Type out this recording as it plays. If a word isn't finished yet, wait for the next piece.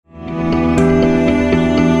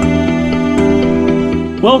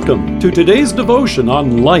Welcome to today's devotion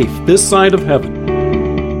on life this side of heaven.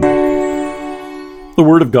 The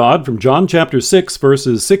Word of God from John chapter 6,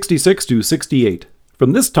 verses 66 to 68.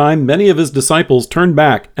 From this time many of his disciples turned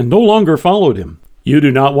back and no longer followed him. "You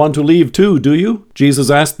do not want to leave too, do you?"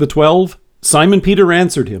 Jesus asked the 12. Simon Peter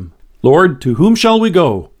answered him, "Lord, to whom shall we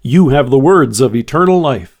go? You have the words of eternal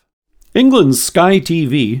life." England's Sky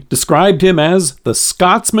TV described him as the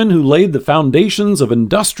Scotsman who laid the foundations of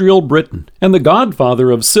industrial Britain and the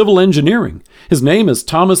godfather of civil engineering. His name is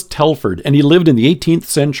Thomas Telford, and he lived in the 18th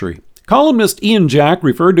century. Columnist Ian Jack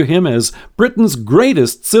referred to him as Britain's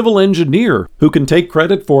greatest civil engineer, who can take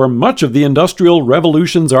credit for much of the Industrial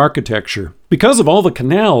Revolution's architecture because of all the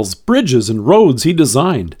canals, bridges, and roads he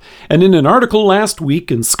designed. And in an article last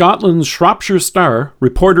week in Scotland's Shropshire Star,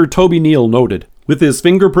 reporter Toby Neal noted, "With his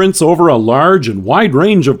fingerprints over a large and wide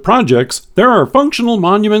range of projects, there are functional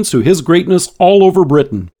monuments to his greatness all over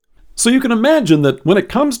Britain." So you can imagine that when it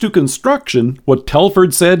comes to construction, what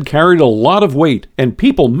Telford said carried a lot of weight, and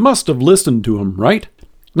people must have listened to him, right?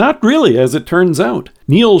 Not really, as it turns out.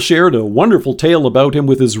 Neil shared a wonderful tale about him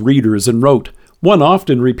with his readers and wrote, "One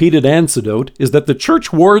often repeated anecdote is that the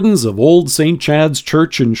church wardens of Old St. Chad's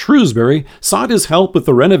Church in Shrewsbury sought his help with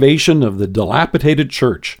the renovation of the dilapidated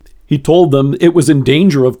church. He told them it was in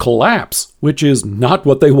danger of collapse, which is not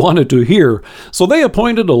what they wanted to hear, so they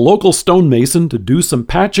appointed a local stonemason to do some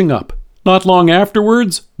patching up. Not long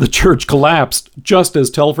afterwards, the church collapsed, just as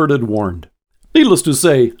Telford had warned." Needless to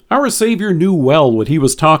say, our Savior knew well what he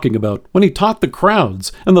was talking about when he taught the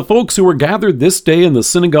crowds and the folks who were gathered this day in the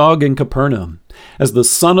synagogue in Capernaum. As the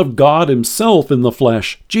Son of God himself in the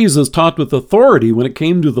flesh, Jesus taught with authority when it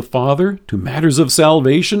came to the Father, to matters of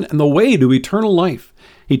salvation, and the way to eternal life.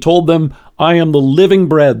 He told them, "I am the living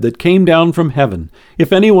bread that came down from heaven.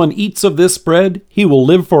 If anyone eats of this bread, he will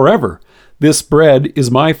live forever. This bread is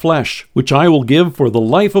my flesh, which I will give for the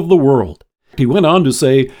life of the world." He went on to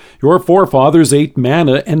say, "Your forefathers ate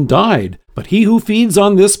manna and died, but he who feeds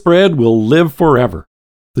on this bread will live forever."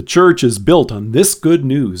 The church is built on this good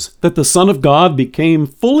news, that the Son of God became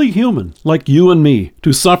fully human, like you and me,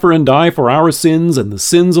 to suffer and die for our sins and the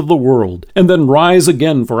sins of the world, and then rise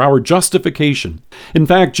again for our justification. In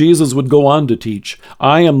fact, Jesus would go on to teach,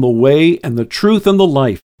 "I am the way and the truth and the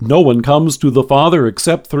life. No one comes to the Father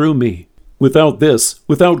except through me." Without this,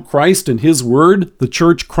 without Christ and his word, the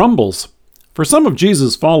church crumbles. For some of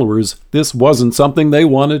Jesus' followers, this wasn't something they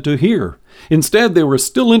wanted to hear. Instead, they were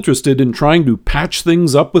still interested in trying to patch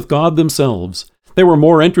things up with God themselves. They were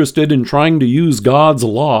more interested in trying to use God's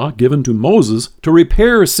law, given to Moses, to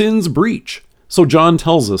repair sin's breach. So John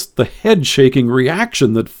tells us the head-shaking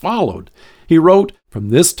reaction that followed. He wrote, "From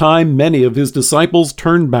this time many of his disciples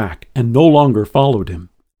turned back and no longer followed him."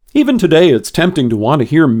 Even today, it's tempting to want to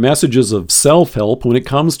hear messages of self-help when it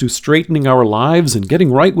comes to straightening our lives and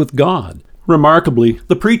getting right with God. Remarkably,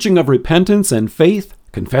 the preaching of repentance and faith,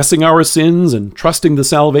 confessing our sins and trusting the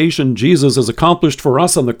salvation Jesus has accomplished for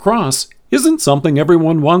us on the cross, isn't something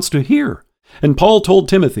everyone wants to hear. And Paul told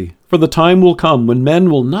Timothy, "For the time will come when men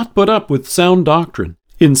will not put up with sound doctrine.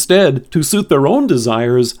 Instead, to suit their own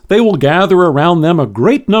desires, they will gather around them a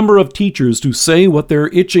great number of teachers to say what their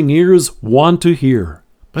itching ears want to hear."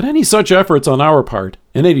 But any such efforts on our part,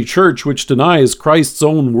 and any church which denies Christ's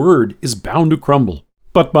own word, is bound to crumble.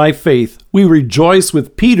 But by faith, we rejoice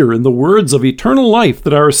with Peter in the words of eternal life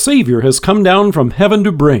that our Savior has come down from heaven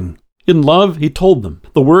to bring. In love, he told them,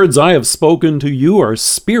 "The words I have spoken to you are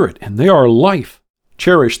spirit, and they are life."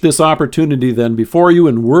 Cherish this opportunity then before you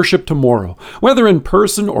in worship tomorrow, whether in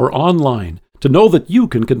person or online, to know that you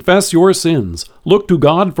can confess your sins, look to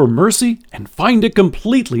God for mercy, and find it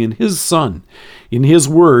completely in his Son. In his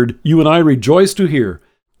word, you and I rejoice to hear,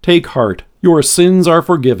 "Take heart, your sins are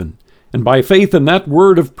forgiven." And by faith in that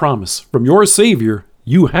word of promise from your Savior,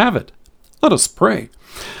 you have it. Let us pray.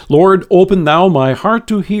 Lord, open thou my heart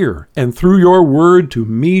to hear, and through your word to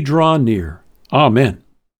me draw near. Amen.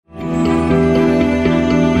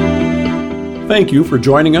 Thank you for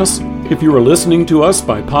joining us. If you are listening to us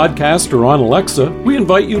by podcast or on Alexa, we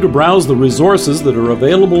invite you to browse the resources that are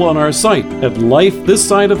available on our site at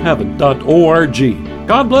lifethissideofheaven.org.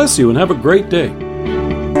 God bless you and have a great day.